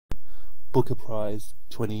Booker Prize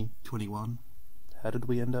 2021. How did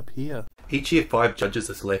we end up here? Each year 5 judges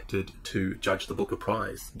are selected to judge the Booker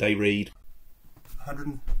Prize. They read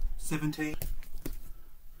 117.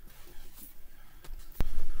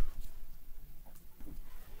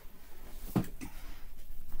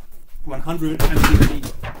 158.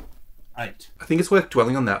 I think it's worth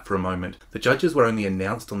dwelling on that for a moment. The judges were only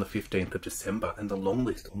announced on the 15th of December and the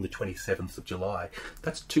Longlist on the 27th of July.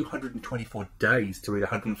 That's 224 days to read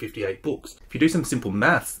 158 books. If you do some simple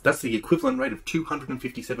maths, that's the equivalent rate of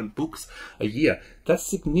 257 books a year. That's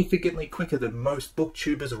significantly quicker than most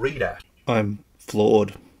booktubers read at. I'm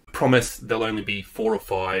floored. Promise there'll only be 4 or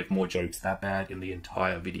 5 more jokes that bad in the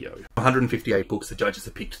entire video. 158 books, the judges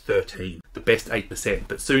have picked 13, the best 8%,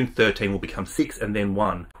 but soon 13 will become 6 and then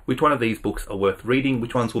 1. Which one of these books are worth reading,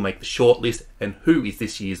 which ones will make the shortlist, and who is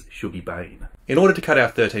this year's Shuggy Bane? In order to cut our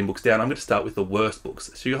 13 books down, I'm going to start with the worst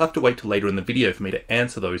books, so you'll have to wait till later in the video for me to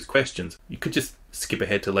answer those questions. You could just skip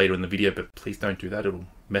ahead to later in the video, but please don't do that, it'll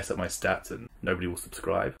mess up my stats and nobody will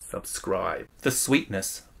subscribe. Subscribe. The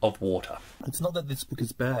Sweetness of Water. It's not that this book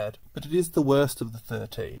is bad, but it is the worst of the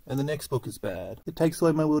 13, and the next book is bad. It takes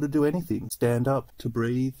away my will to do anything. Stand up, to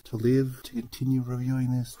breathe, to live, to continue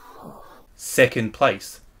reviewing this. Second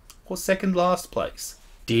place, or second last place.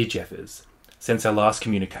 Dear Jeffers, since our last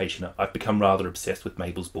communication, I've become rather obsessed with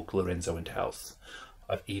Mabel's book Lorenzo and House.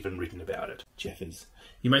 I've even written about it. Jeffers,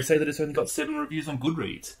 you may say that it's only got 7 reviews on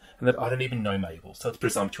Goodreads, and that I don't even know Mabel, so it's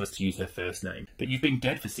presumptuous to use her first name. But you've been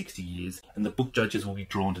dead for 60 years, and the book judges will be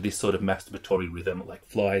drawn to this sort of masturbatory rhythm like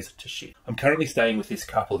flies to shit. I'm currently staying with this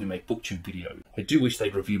couple who make booktube videos. I do wish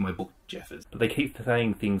they'd review my book, Jeffers, but they keep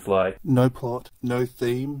saying things like, no plot, no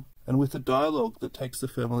theme, and with a dialogue that takes the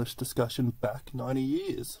feminist discussion back 90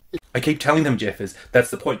 years. I keep telling them, Jeffers,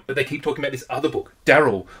 that's the point, but they keep talking about this other book,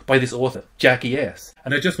 Daryl, by this author, Jackie S.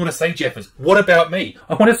 And I just want to say, Jeffers, what about me?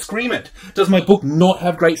 I want to scream it. Does my book not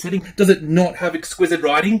have great setting? Does it not have exquisite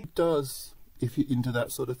writing? It does, if you're into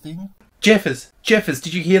that sort of thing. Jeffers,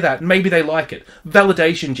 did you hear that? Maybe they like it.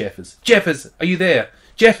 Validation, Jeffers. Jeffers, are you there?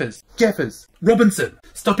 Jeffers, Robinson,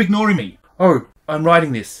 stop ignoring me. Oh, I'm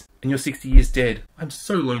writing this, and you're 60 years dead. I'm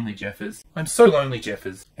so lonely, Jeffers. I'm so lonely,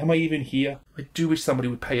 Jeffers. Am I even here? I do wish somebody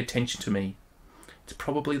would pay attention to me. It's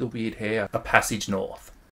probably the weird hair. A Passage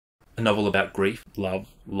North. A novel about grief, love,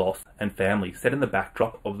 loss, and family, set in the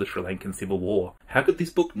backdrop of the Sri Lankan Civil War. How could this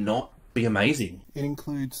book not be amazing? It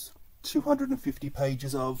includes 250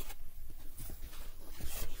 pages of...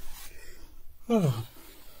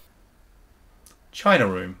 China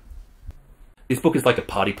Room. This book is like a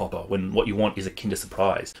party popper when what you want is a Kinder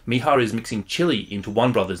Surprise. Mihara is mixing chili into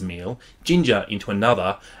one brother's meal, ginger into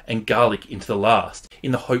another, and garlic into the last,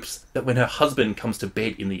 in the hopes that when her husband comes to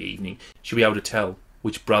bed in the evening, she'll be able to tell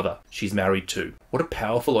which brother she's married to. What a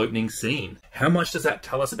powerful opening scene. How much does that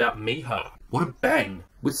tell us about Mihara? What a bang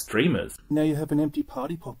with streamers. Now you have an empty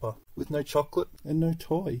party popper with no chocolate and no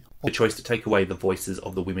toy. The choice to take away the voices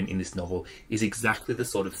of the women in this novel is exactly the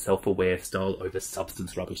sort of self-aware style over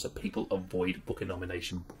substance rubbish that people avoid Booker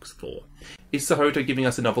nomination books for. Is Sahota giving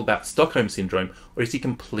us a novel about Stockholm Syndrome, or is he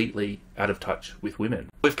completely out of touch with women?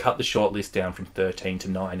 We've cut the shortlist down from 13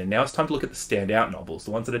 to 9, and now it's time to look at the standout novels,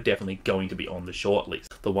 the ones that are definitely going to be on the shortlist,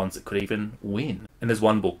 the ones that could even win. And there's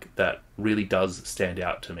one book that really does stand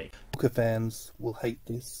out to me. Booker fans will hate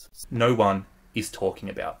this. No one is talking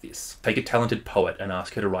about this. Take a talented poet and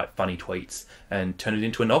ask her to write funny tweets and turn it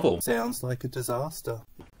into a novel. Sounds like a disaster.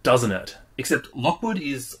 Doesn't it? Except Lockwood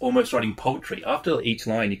is almost writing poetry. After each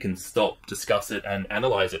line you can stop, discuss it and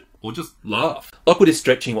analyse it, or just laugh. Lockwood is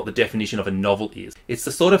stretching what the definition of a novel is. It's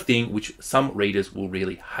the sort of thing which some readers will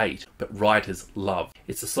really hate, but writers love.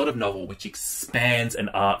 It's the sort of novel which expands an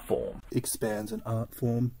art form. Expands an art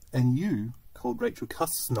form, and you called Rachel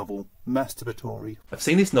Cusk's novel masturbatory. I've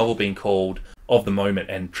seen this novel being called of the moment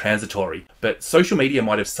and transitory, but social media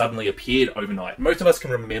might have suddenly appeared overnight. Most of us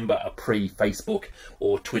can remember a pre-Facebook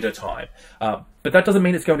or Twitter time, but that doesn't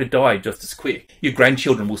mean it's going to die just as quick. Your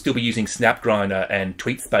grandchildren will still be using Snapgrinder and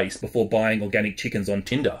TweetSpace before buying organic chickens on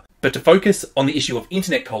Tinder. But to focus on the issue of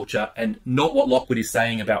internet culture and not what Lockwood is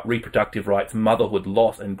saying about reproductive rights, motherhood,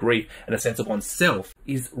 loss and grief and a sense of oneself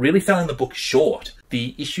is really selling the book short.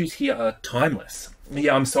 The issues here are timeless.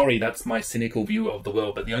 Yeah, I'm sorry, that's my cynical view of the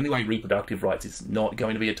world, but the only way reproductive rights is not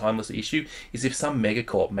going to be a timeless issue is if some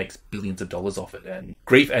megacorp makes billions of dollars off it. And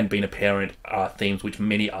grief and being a parent are themes which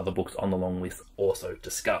many other books on the long list also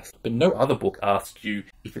discuss. But no other book asks you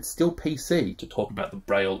if it's still PC to talk about the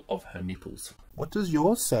braille of her nipples. What does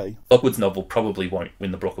yours say? Lockwood's novel probably won't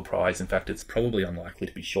win the Booker Prize. In fact, it's probably unlikely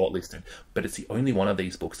to be shortlisted, but it's the only one of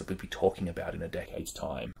these books that we'll be talking about in a decade's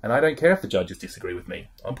time. And I don't care if the judges disagree with me.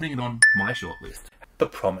 I'm putting it on my shortlist. The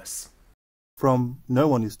Promise. From no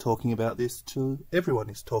one is talking about this to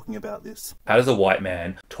everyone is talking about this. How does a white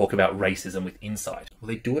man talk about racism with insight? Well,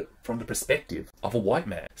 they do it from the perspective of a white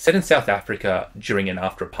man. Set in South Africa during and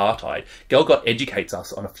after apartheid, Galgut educates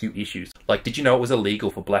us on a few issues. Like, did you know it was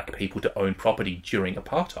illegal for black people to own property during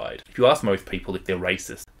apartheid? If you ask most people if they're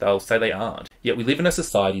racist, they'll say they aren't. Yet we live in a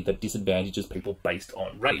society that disadvantages people based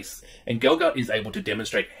on race. And Galgut is able to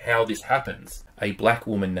demonstrate how this happens. A black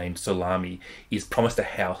woman named Solami is promised a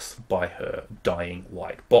house by her dying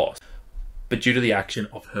white boss. But due to the action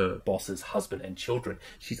of her boss's husband and children,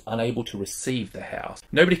 she's unable to receive the house.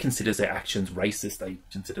 Nobody considers their actions racist. They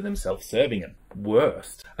consider themselves serving at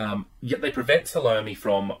worst. Yet they prevent Salome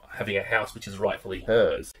from having a house which is rightfully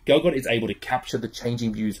hers. Galgut is able to capture the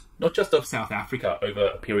changing views, not just of South Africa over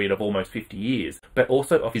a period of almost 50 years, but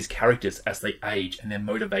also of his characters as they age and their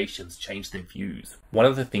motivations change their views. One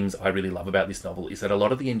of the things I really love about this novel is that a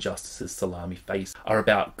lot of the injustices Salami face are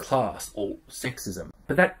about class or sexism.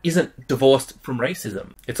 But that isn't divorced from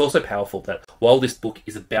racism. It's also powerful that while this book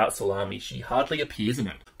is about Salami, she hardly appears in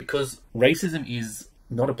it, because racism is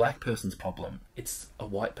not a black person's problem, it's a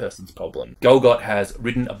white person's problem. Galgut has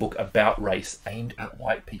written a book about race aimed at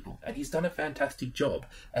white people, and he's done a fantastic job.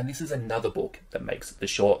 And this is another book that makes the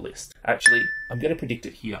shortlist. Actually, I'm going to predict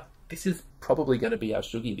it here. This is probably going to be our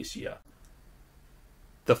Shugi this year.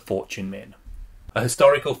 The Fortune Men. A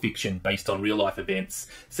historical fiction based on real-life events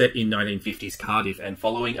set in 1950s Cardiff and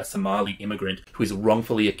following a Somali immigrant who is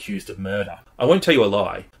wrongfully accused of murder. I won't tell you a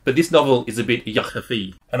lie, but this novel is a bit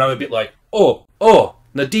yakhafi, and I'm a bit like, oh,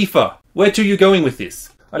 Nadifa, where to you going with this?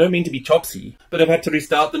 I don't mean to be chopsy, but I've had to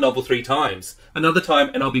restart the novel 3 times. Another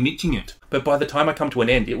time and I'll be mitching it. But by the time I come to an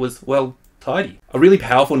end, it was, well, tidy. A really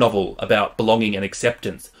powerful novel about belonging and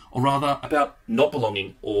acceptance, or rather about not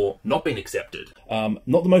belonging or not being accepted. Not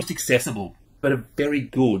the most accessible, but a very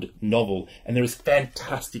good novel, and there is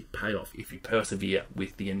fantastic payoff if you persevere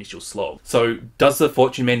with the initial slog. So, does The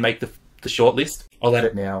Fortune Men make the shortlist? I'll add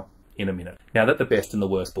it now, in a minute. Now that the best and the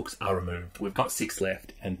worst books are removed, we've got 6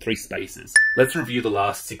 left and 3 spaces. Let's review the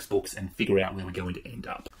last 6 books and figure out where we're going to end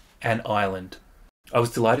up. An Island. I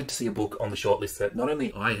was delighted to see a book on the shortlist that not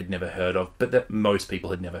only I had never heard of, but that most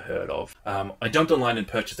people had never heard of. I jumped online and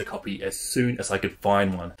purchased a copy as soon as I could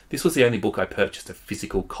find one. This was the only book I purchased a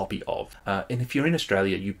physical copy of. And if you're in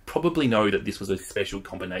Australia, you probably know that this was a special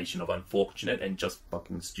combination of unfortunate and just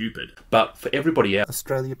fucking stupid. But for everybody else...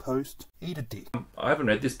 Australia Post, eat a dick. I haven't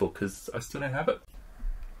read this book because I still don't have it.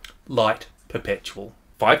 Light Perpetual.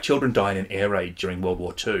 5 children died in air raid during World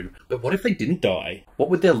War II. But what if they didn't die? What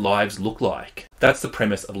would their lives look like? That's the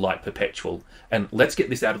premise of Light Perpetual. And let's get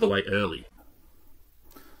this out of the way early.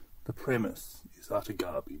 The premise is utter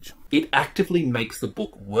garbage. It actively makes the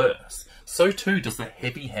book worse. So too does the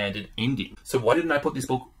heavy-handed ending. So why didn't I put this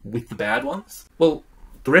book with the bad ones? Well,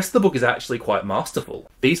 the rest of the book is actually quite masterful.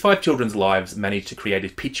 These 5 children's lives managed to create a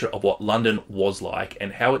picture of what London was like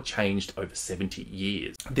and how it changed over 70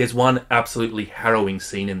 years. There's one absolutely harrowing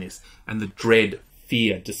scene in this, and the dread,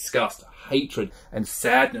 fear, disgust, hatred, and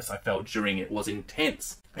sadness I felt during it was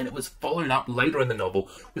intense. And it was followed up later in the novel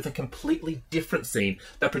with a completely different scene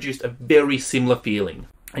that produced a very similar feeling.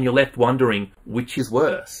 And you're left wondering which is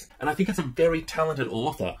worse. And I think it's a very talented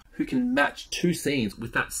author who can match 2 scenes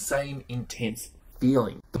with that same intense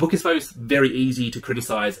feeling. The book is both very easy to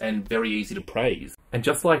criticise and very easy to praise. And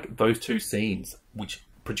just like those 2 scenes, which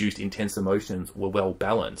produced intense emotions, were well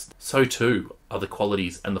balanced, so too are the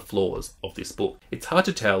qualities and the flaws of this book. It's hard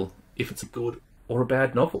to tell if it's a good or a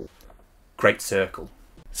bad novel. Great Circle.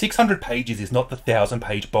 600 pages is not the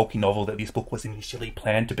 1,000-page bulky novel that this book was initially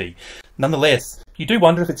planned to be. Nonetheless, you do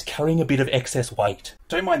wonder if it's carrying a bit of excess weight.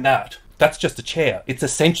 Don't mind that. That's just a chair. It's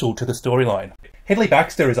essential to the storyline. Hedley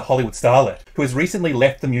Baxter is a Hollywood starlet who has recently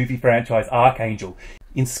left the movie franchise Archangel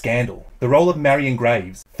in Scandal. The role of Marion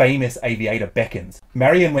Graves, famous aviator, beckons.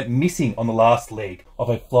 Marion went missing on the last leg of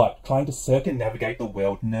a flight trying to circumnavigate the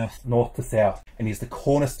world north to south, and is the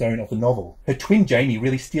cornerstone of the novel. Her twin Jamie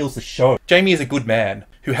really steals the show. Jamie is a good man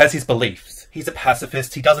who has his beliefs. He's a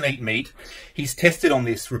pacifist, he doesn't eat meat. He's tested on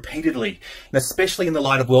this repeatedly, and especially in the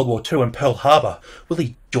light of World War II and Pearl Harbor. Will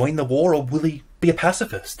he join the war or will he be a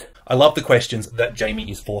pacifist? I love the questions that Jamie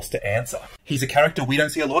is forced to answer. He's a character we don't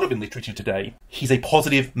see a lot of in literature today. He's a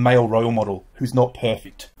positive male role model who's not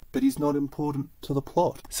perfect. But he's not important to the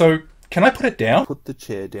plot. So, can I put it down? Put the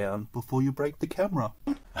chair down before you break the camera.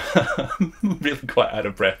 I'm really quite out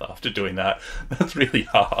of breath after doing that. That's really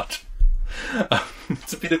hard.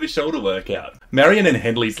 It's a bit of a shoulder workout. Marion and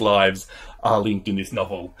Henley's lives are linked in this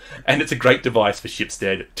novel, and it's a great device for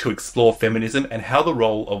Shipstead to explore feminism and how the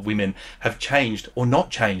role of women have changed or not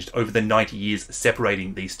changed over the 90 years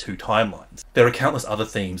separating these two timelines. There are countless other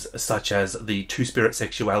themes, such as the two-spirit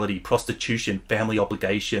sexuality, prostitution, family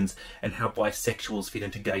obligations, and how bisexuals fit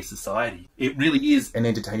into gay society. It really is an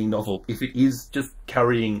entertaining novel if it is just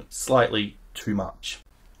carrying slightly too much.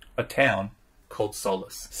 A town called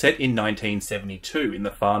Solace, set in 1972 in the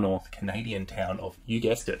far north Canadian town of, you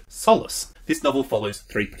guessed it, Solace. This novel follows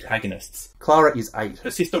three protagonists. Klara is 8.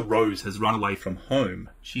 Her sister Rose has run away from home.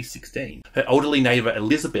 She's 16. Her elderly neighbour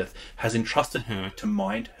Elizabeth has entrusted her to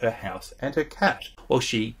mind her house and her cat while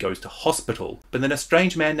she goes to hospital. But then a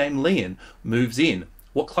strange man named Liam moves in.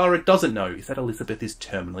 What Klara doesn't know is that Elizabeth is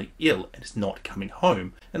terminally ill and is not coming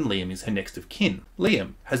home, and Liam is her next of kin.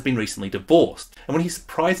 Liam has been recently divorced, and when he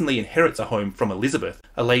surprisingly inherits a home from Elizabeth,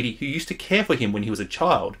 a lady who used to care for him when he was a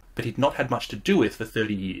child, but he'd not had much to do with for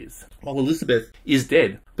 30 years. While Elizabeth is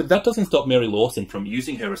dead, but that doesn't stop Mary Lawson from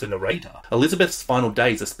using her as a narrator. Elizabeth's final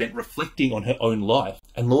days are spent reflecting on her own life,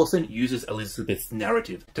 and Lawson uses Elizabeth's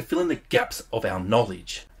narrative to fill in the gaps of our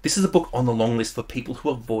knowledge. This is a book on the long list for people who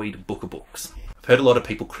avoid books. I've heard a lot of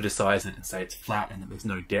people criticise it and say it's flat and that there's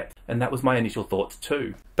no depth, and that was my initial thoughts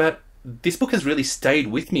too. But this book has really stayed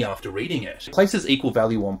with me after reading it. It places equal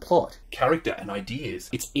value on plot, character and ideas.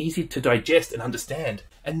 It's easy to digest and understand,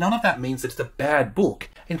 and none of that means that it's a bad book.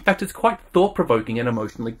 In fact, it's quite thought-provoking and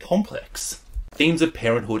emotionally complex. Themes of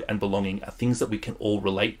parenthood and belonging are things that we can all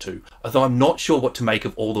relate to, although I'm not sure what to make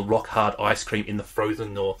of all the rock-hard ice cream in the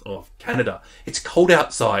frozen north of Canada. It's cold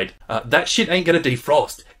outside. That shit ain't gonna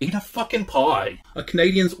defrost. Eat a fucking pie. Are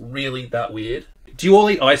Canadians really that weird? Do you all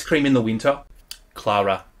eat ice cream in the winter?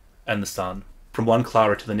 Klara and the sun. From one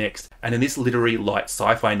Klara to the next. And in this literary light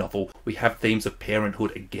sci-fi novel, we have themes of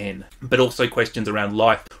parenthood again, but also questions around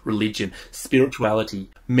life, religion, spirituality,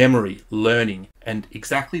 memory, learning, and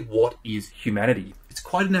exactly what is humanity. It's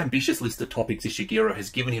quite an ambitious list of topics Ishiguro has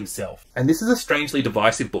given himself. And this is a strangely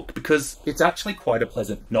divisive book because it's actually quite a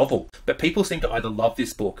pleasant novel, but people seem to either love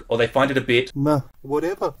this book or they find it a bit meh,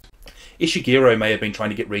 whatever. Ishiguro may have been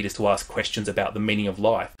trying to get readers to ask questions about the meaning of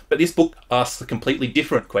life, but this book asks a completely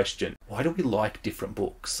different question. Why do we like different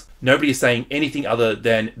books? Nobody is saying anything other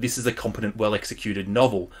than this is a competent, well-executed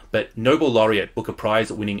novel, but Nobel laureate Booker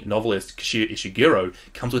Prize-winning novelist Kazuo Ishiguro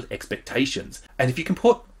comes with expectations. And if you can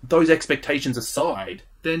put those expectations aside,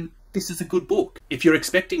 then this is a good book. If you're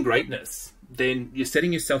expecting greatness, then you're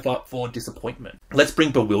setting yourself up for disappointment. Let's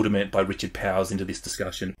bring Bewilderment by Richard Powers into this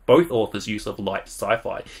discussion. Both authors' use of light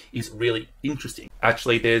sci-fi is really interesting.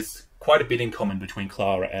 Actually, there's quite a bit in common between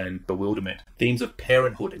Klara and Bewilderment. Themes of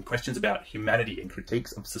parenthood and questions about humanity and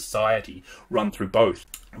critiques of society run through both.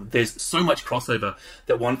 There's so much crossover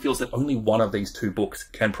that one feels that only one of these two books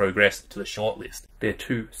can progress to the shortlist. They're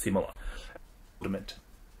too similar. Bewilderment.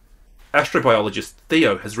 Astrobiologist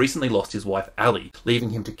Theo has recently lost his wife Ali, leaving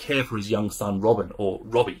him to care for his young son Robin, or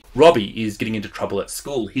Robbie. Robbie is getting into trouble at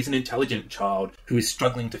school. He's an intelligent child who is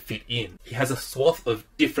struggling to fit in. He has a swath of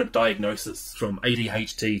different diagnoses, from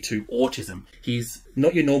ADHD to autism. He's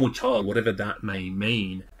not your normal child, whatever that may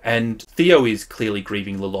mean. And Theo is clearly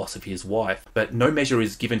grieving the loss of his wife, but no measure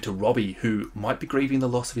is given to Robbie, who might be grieving the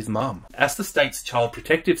loss of his mum. As the state's child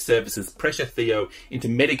protective services pressure Theo into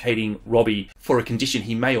medicating Robbie for a condition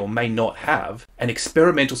he may or may not have, an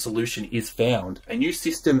experimental solution is found. A new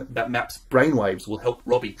system that maps brainwaves will help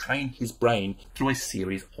Robbie train his brain through a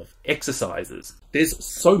series of exercises. There's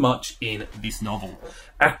so much in this novel.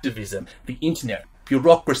 Activism, the internet,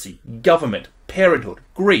 bureaucracy, government, parenthood,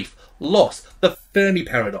 grief, loss, the Fermi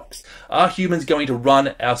paradox. Are humans going to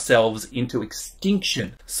run ourselves into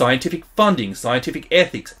extinction? Scientific funding, scientific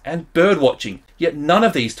ethics, and birdwatching. Yet none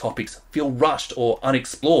of these topics feel rushed or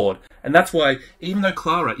unexplored. And that's why, even though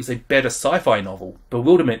Klara is a better sci-fi novel,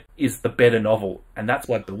 Bewilderment is the better novel. And that's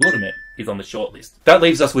why Bewilderment is on the shortlist. That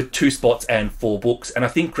leaves us with 2 spots and 4 books, and I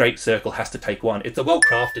think Great Circle has to take one. It's a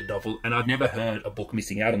well-crafted novel, and I've never heard a book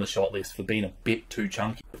missing out on the shortlist for being a bit too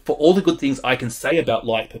chunky. For all the good things I can say about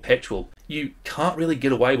Light Perpetual, you can't really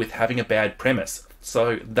get away with having a bad premise,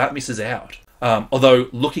 so that misses out. Although,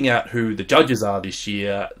 looking at who the judges are this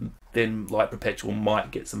year, then Light Perpetual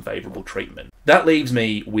might get some favourable treatment. That leaves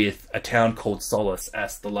me with A Town Called Solace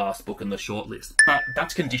as the last book in the shortlist. But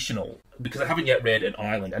that's conditional, because I haven't yet read An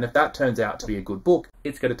Island, and if that turns out to be a good book,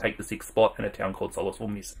 it's going to take the 6th spot, and A Town Called Solace will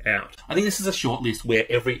miss out. I think this is a shortlist where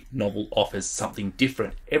every novel offers something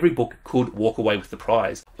different. Every book could walk away with the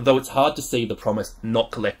prize, although it's hard to see the promise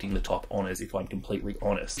not collecting the top honours, if I'm completely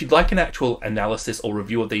honest. If you'd like an actual analysis or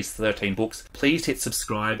review of these 13 books, please hit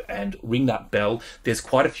subscribe and ring that bell. There's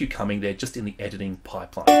quite a few coming there just in the editing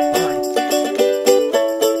pipeline. Bye!